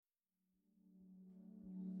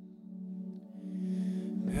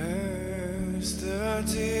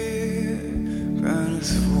the deep and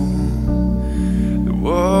is full. The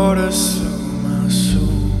water so my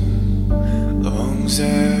soul longs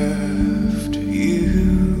after you.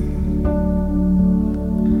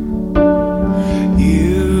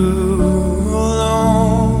 You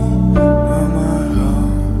alone are my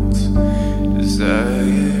heart's desire,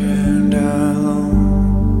 and I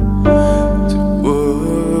long to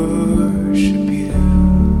worship you.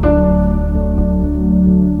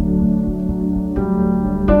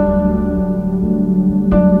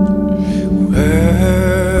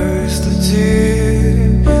 Where's the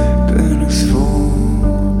deep and it's full?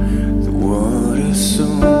 The water so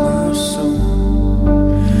my soul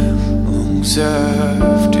longs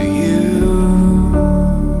after you.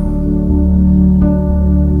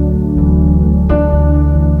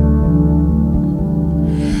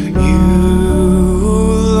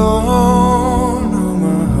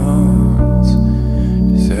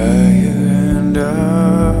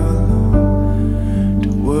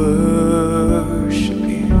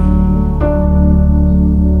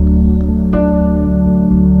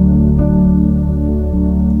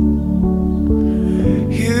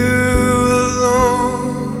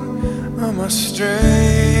 My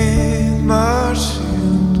strength, my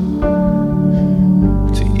shield,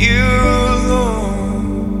 to you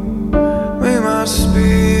alone may my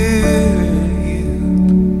spirit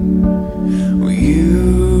yield. Well,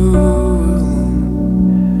 you alone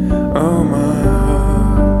are my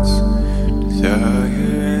heart's desire,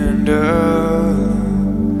 and I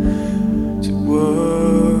long to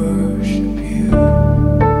worship you.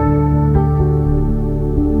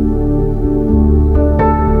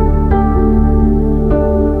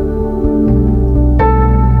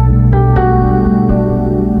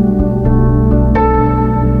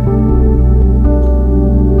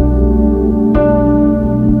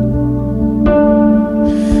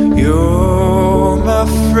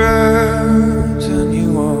 Friends, and you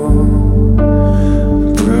are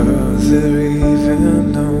a brother,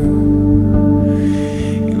 even though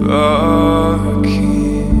you are a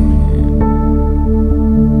king.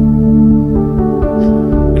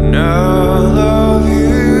 And I love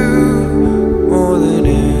you more than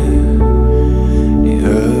any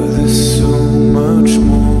other, so much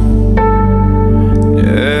more than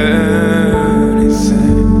anything.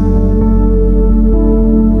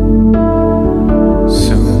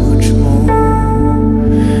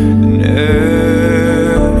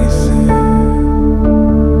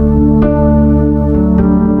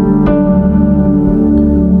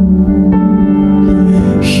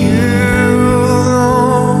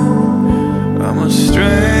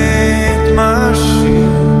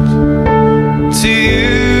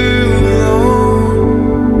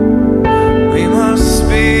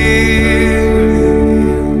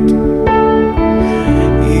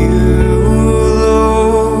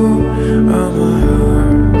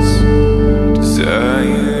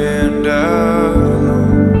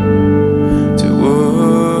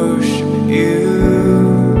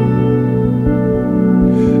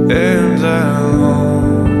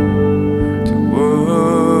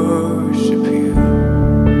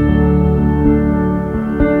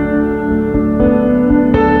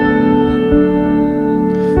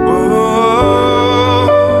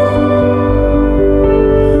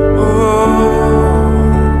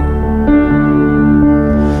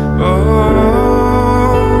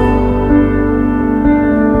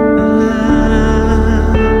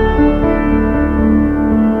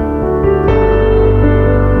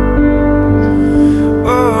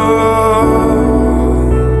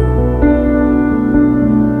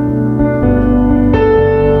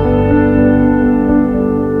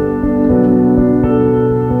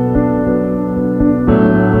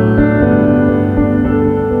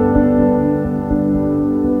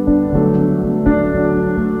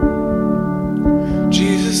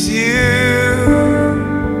 Jesus, you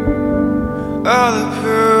are the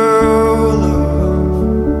pearl of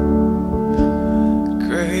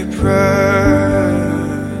great price.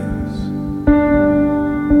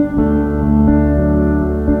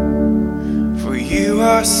 For you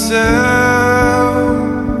I sell,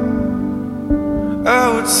 I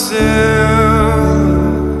would sell,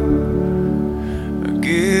 I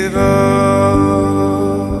give up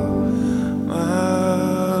my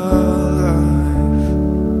life.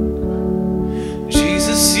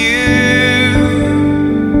 Jesus, you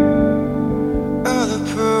are the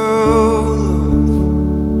pearl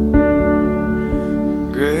of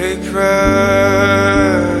great price.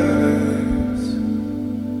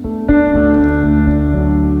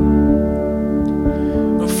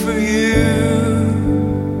 Oh, for you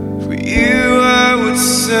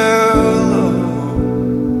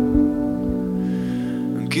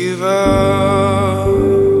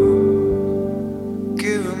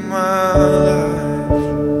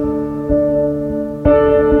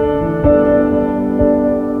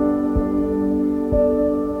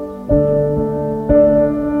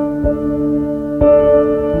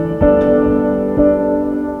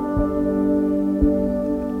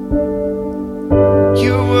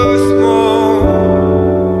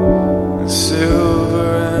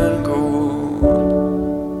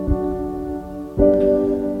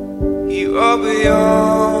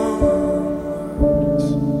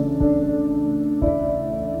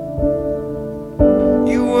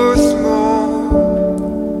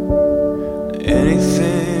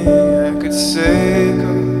Anything I could say, God.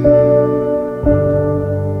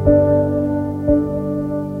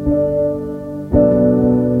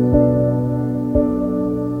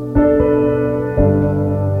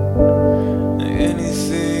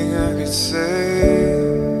 Anything I could say.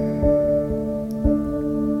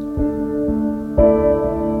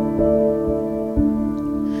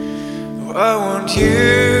 Oh, I want you,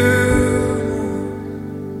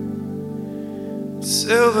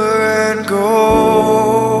 silver and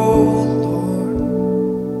gold, Lord.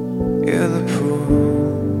 You're the pool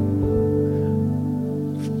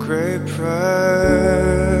of great price.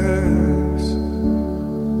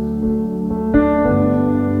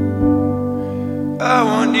 I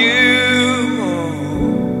want you more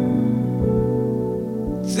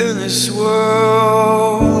than this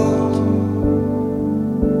world.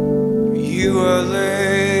 You are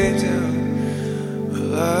laid down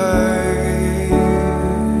alive.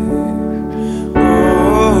 Oh,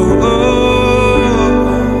 oh,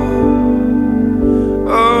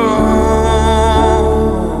 oh,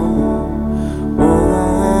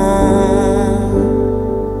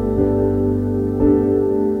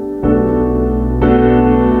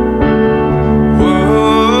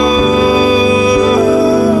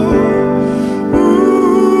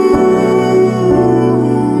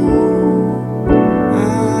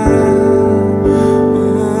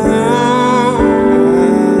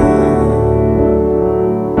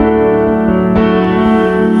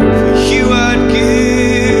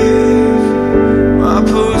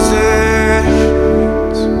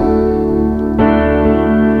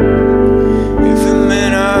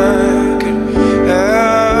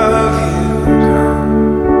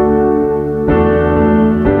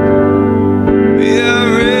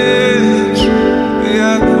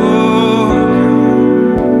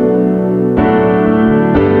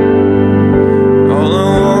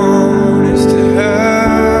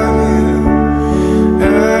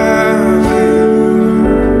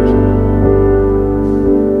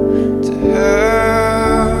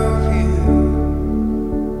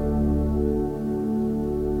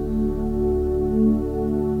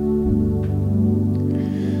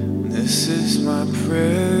 this is my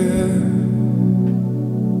prayer.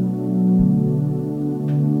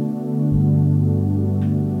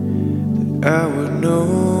 That I would know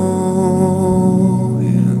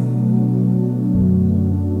you.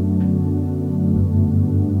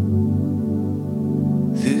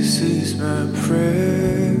 This is my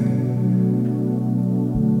prayer.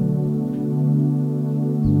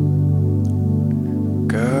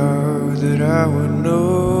 God, that I would know.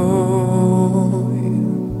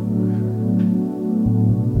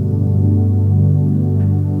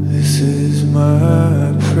 This is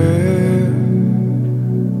my prayer.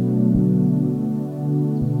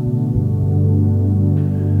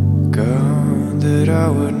 God, that I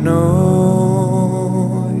would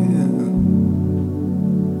know you.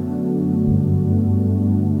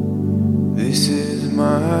 This is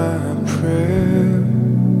my prayer.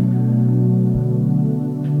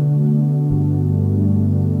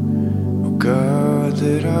 Oh God,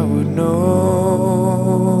 that I would know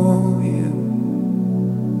you.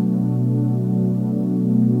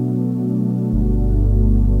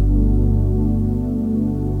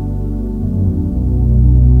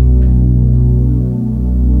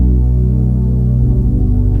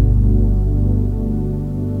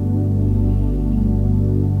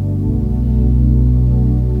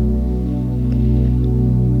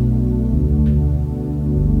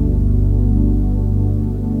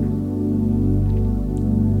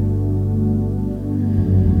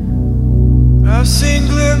 I've seen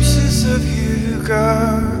glimpses of you,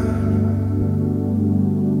 God.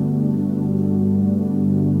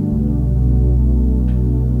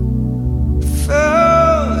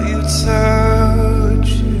 Felt you touch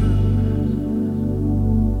you.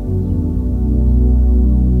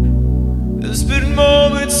 There's been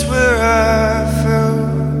moments where I felt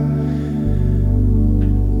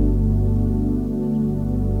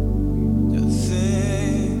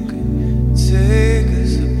nothing could take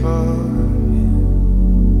us apart.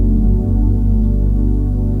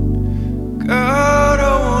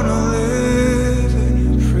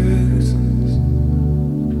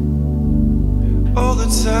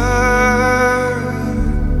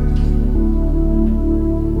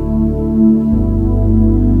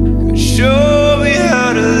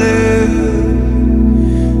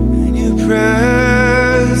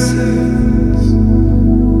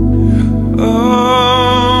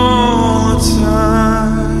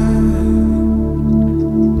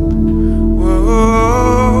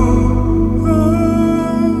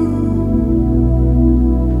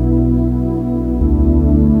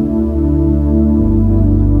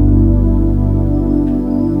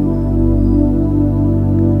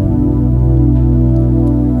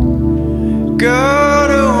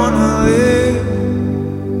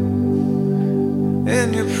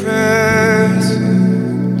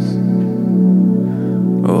 presence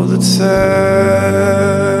all the time.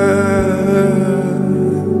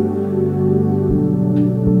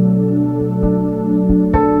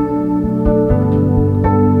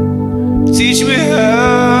 Teach me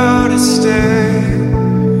how to stay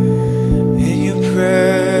in your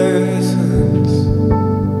presence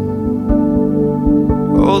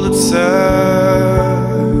all the time.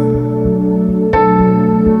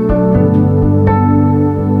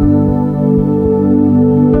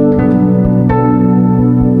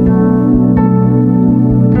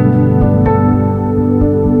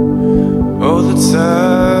 All the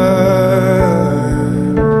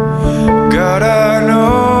time. God, I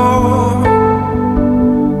know,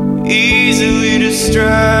 easily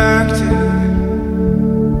distracted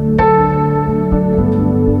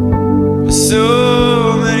by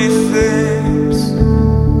so many things.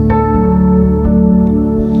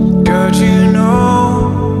 God, you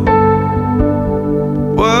know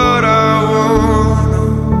what I wanna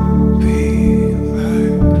be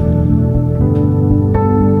like.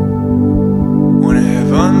 Wanna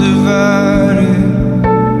have undivided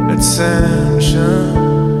attention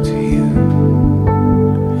to you.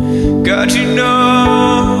 God, you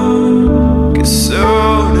know, get so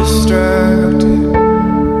distracted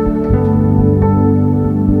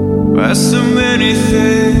by so many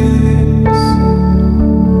things.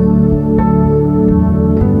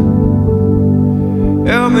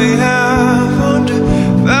 Help me have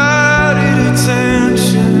undivided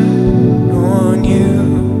attention on you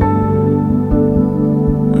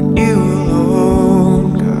alone,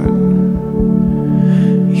 God.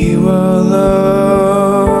 You are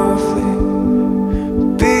lovely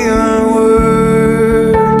beyond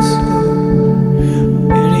words.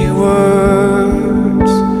 Any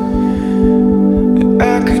words that I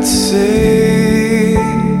could say.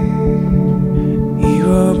 You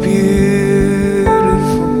are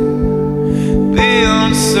beautiful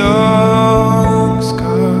beyond songs,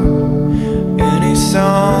 God. Any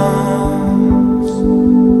songs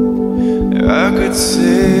that I could say.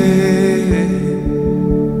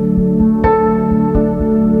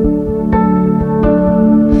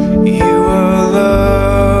 You are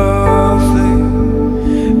lovely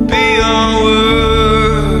beyond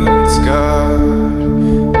words, God.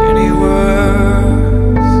 Any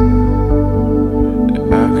words that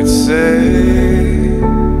I could say.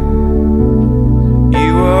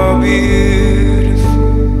 You are beautiful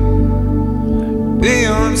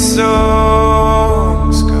beyond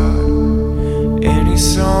songs, God. Any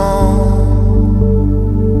song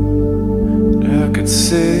that I could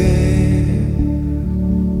say.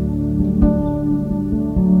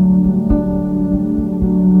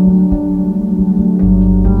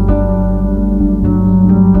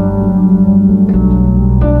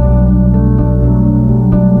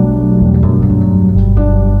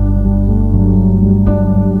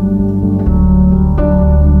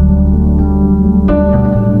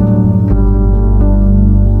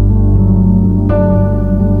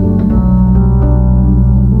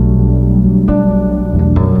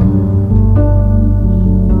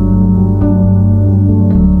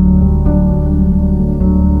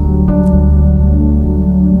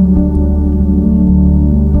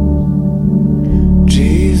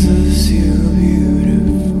 Jesus, you're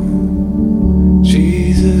beautiful.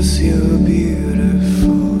 Jesus, you're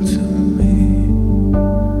beautiful to me.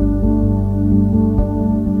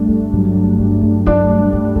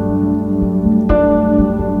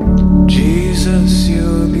 Jesus,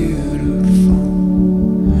 you're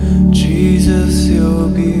beautiful. Jesus, you're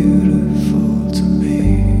beautiful to me.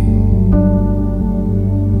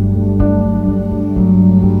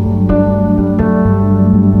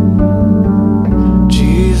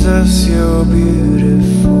 Jesus, you're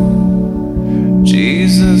beautiful.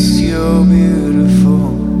 Jesus, you're beautiful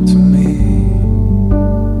to me.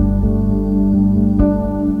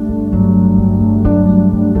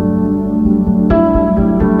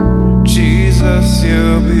 Jesus,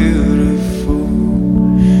 you're beautiful.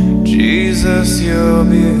 Jesus, you're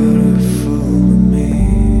beautiful to me.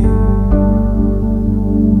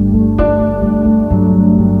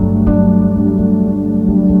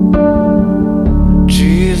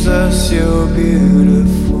 Jesus, you're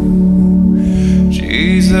beautiful.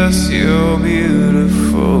 Jesus, you're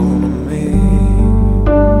beautiful to me.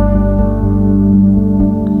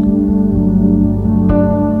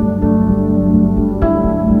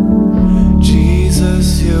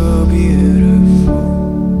 Jesus, you're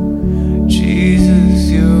beautiful. Jesus,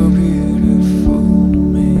 you're beautiful to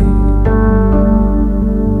me.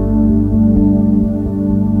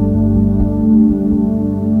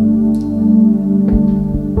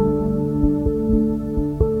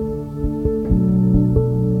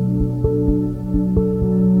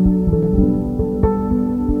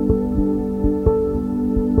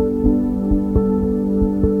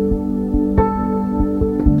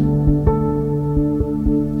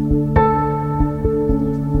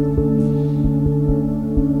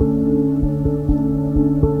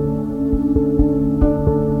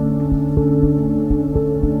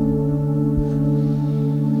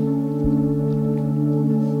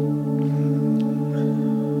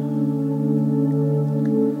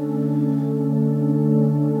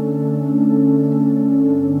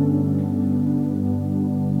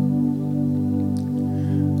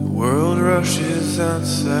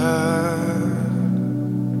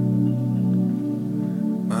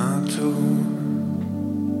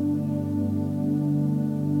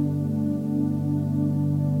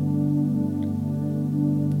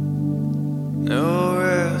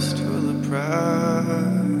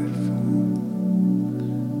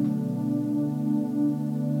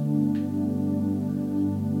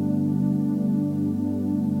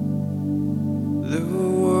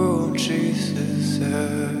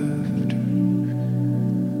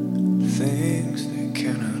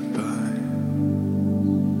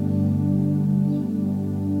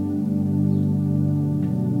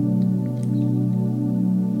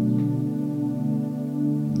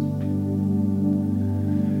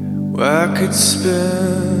 could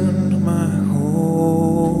spend my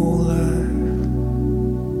whole life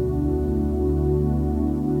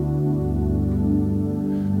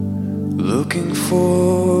looking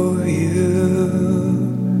for you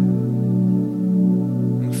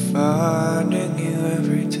and finding you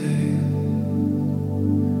every day.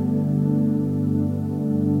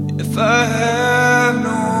 If I have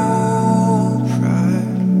no pride,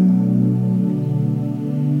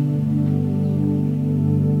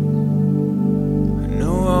 I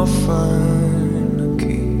know I'll find the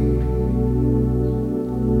key.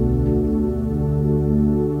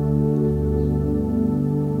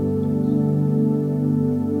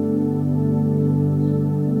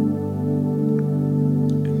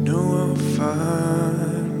 I know I'll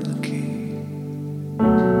find the key.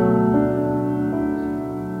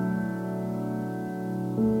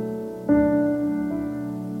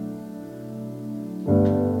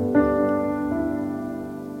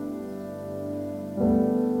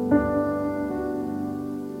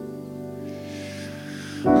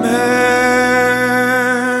 Men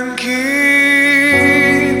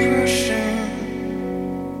keep rushing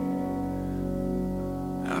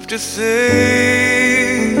after things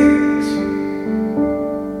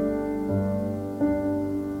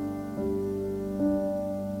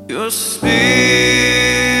your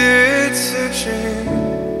spirit searching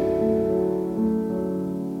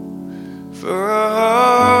for a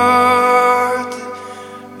heart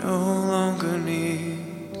that no longer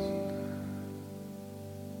needs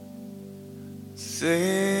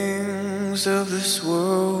things of this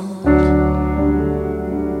world.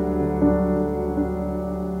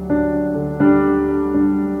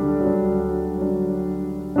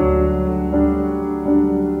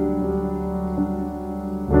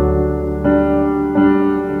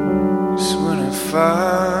 Just when I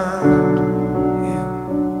find you,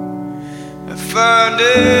 I find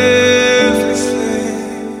everything.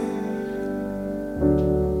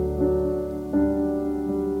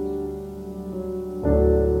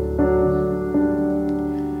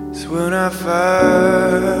 It's when I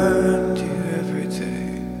find you every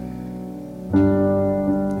day.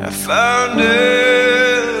 I found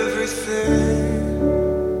everything.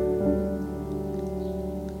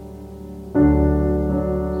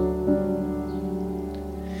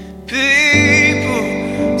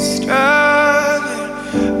 People striving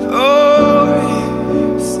for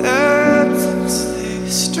acceptance, they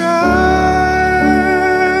strive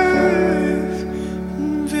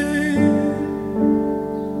in vain.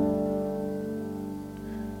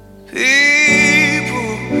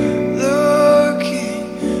 People looking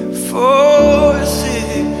for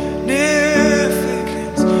significance,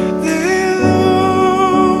 they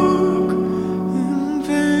look in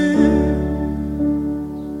vain.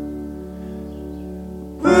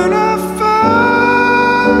 When I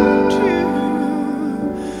find you,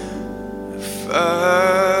 I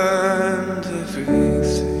find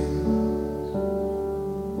everything.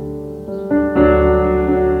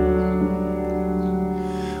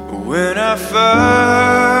 When I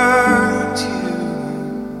find you,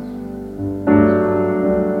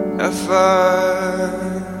 I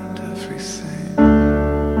find everything.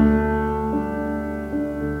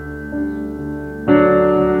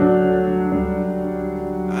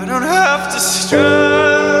 I don't have to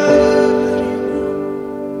strive anymore.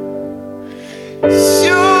 'Cause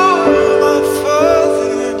you're my Father,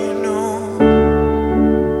 and you know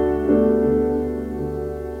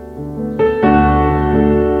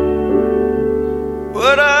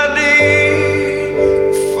what I need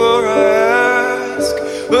before I ask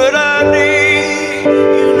what I need.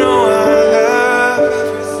 You know I have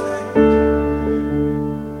everything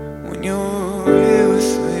when you're here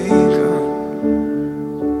with me, God.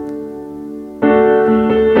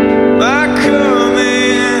 My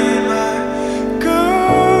coming and my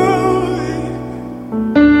going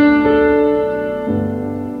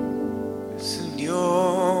is in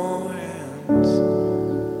your hands.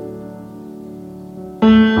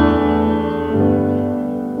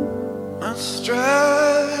 I'm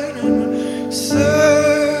striving and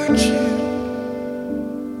searching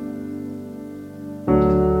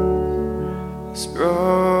is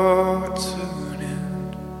brought to an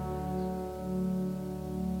end.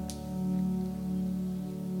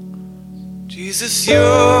 Jesus,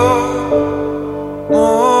 you're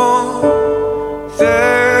more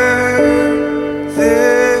than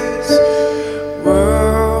this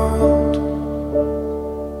world.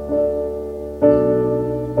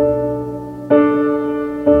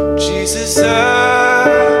 Jesus, I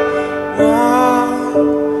want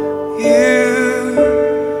you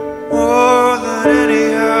more than any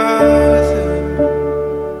other.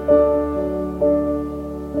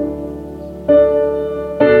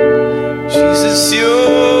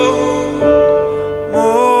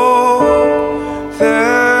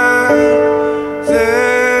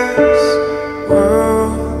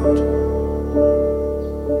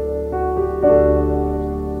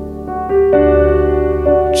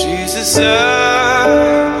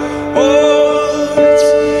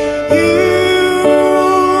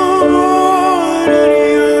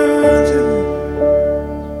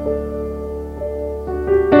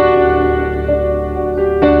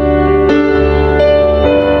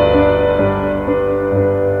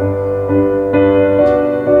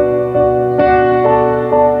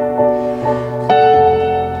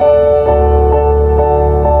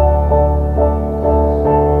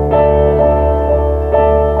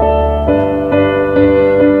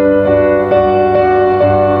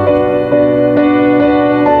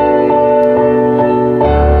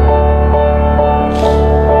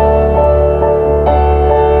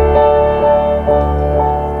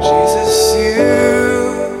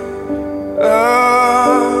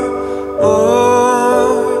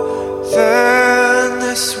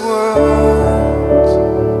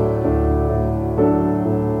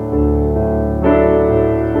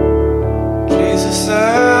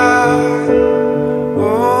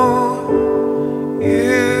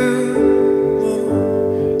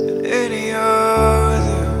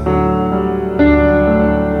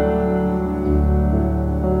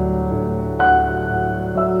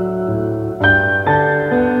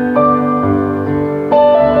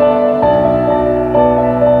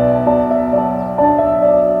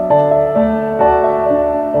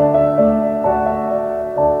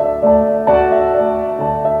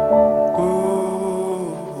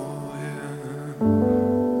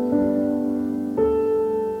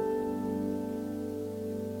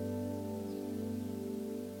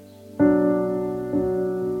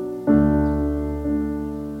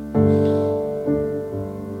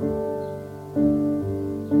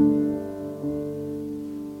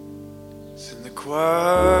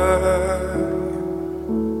 quiet.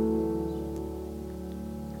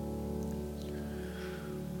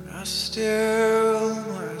 I still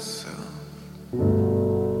myself.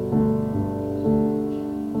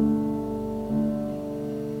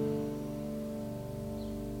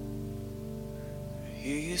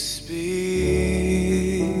 He is speaking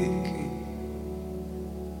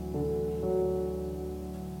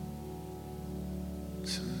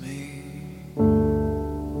to me.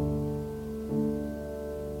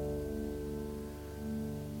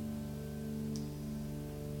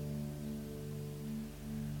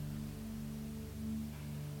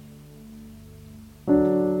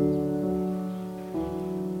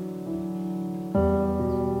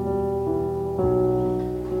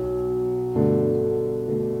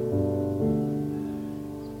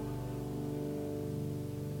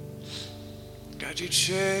 God, you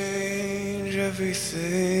change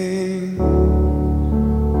everything.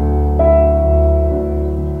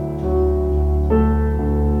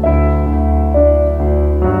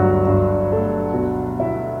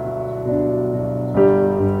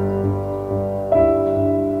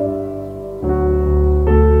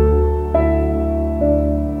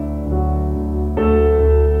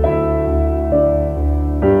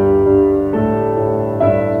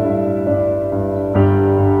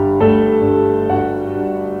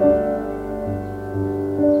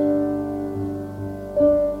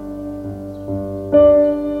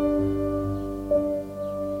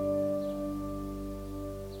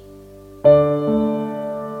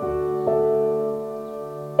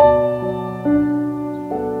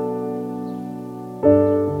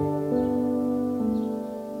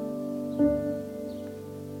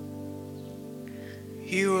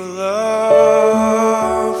 You are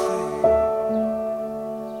lovely.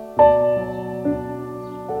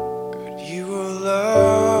 God, you are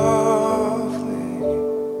lovely.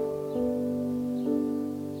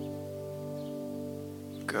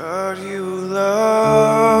 God, you are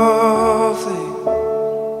lovely.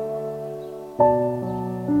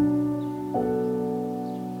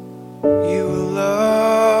 You are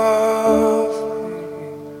lovely.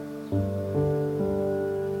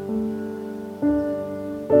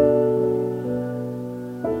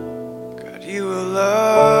 God, you are lovely.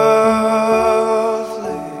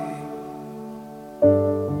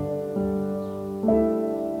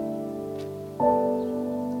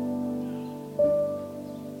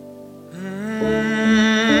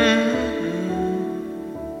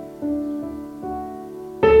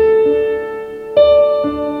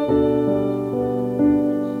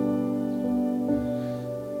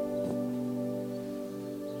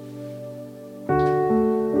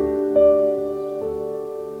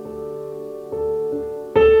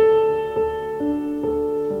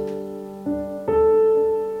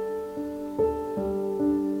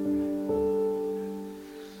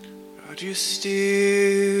 God, you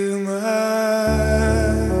steal my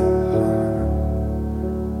heart.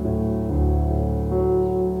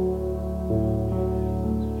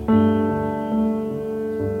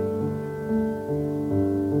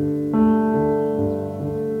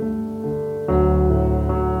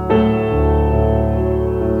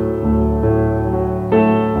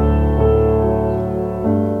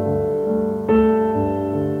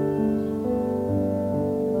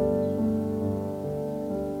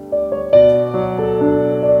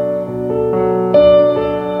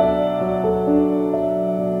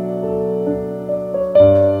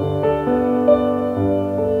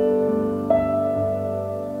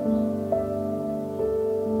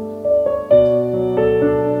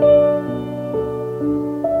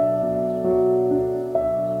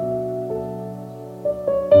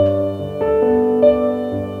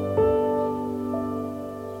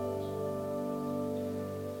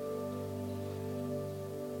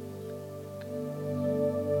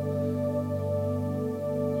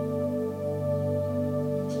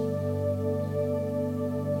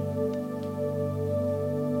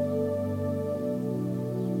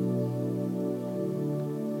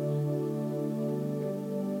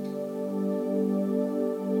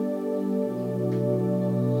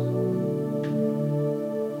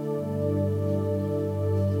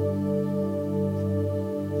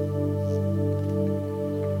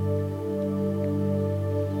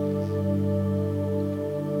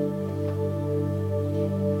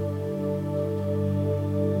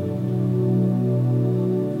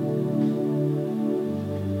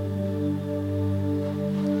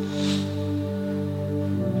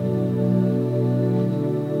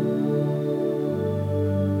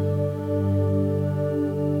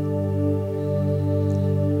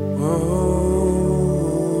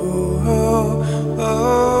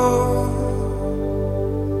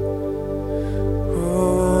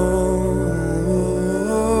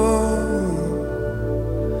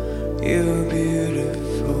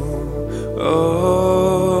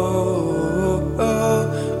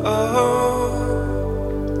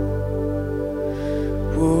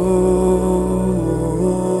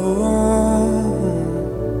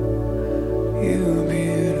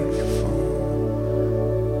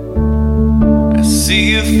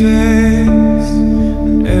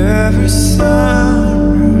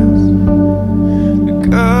 sunrise, the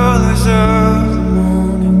colors of the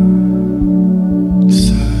morning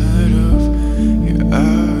inside of your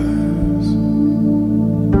eyes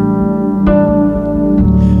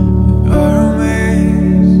are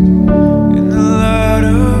amazed in the light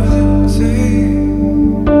of the day.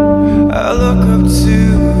 I look up to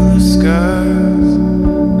the skies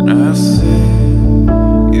and I say,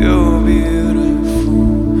 you're beautiful.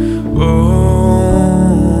 Oh,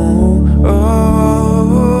 oh,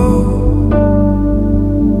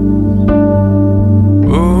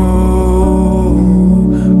 oh,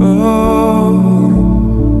 oh,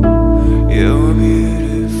 you're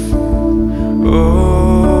beautiful. Oh,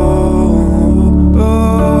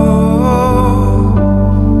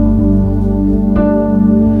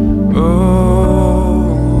 oh,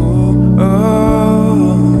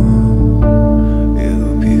 oh,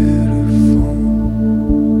 you're beautiful.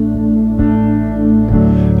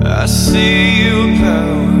 I see your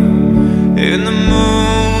power in the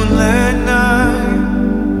moonlit night.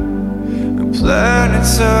 The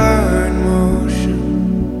planets are in motion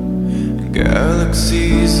and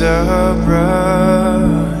galaxies are bright.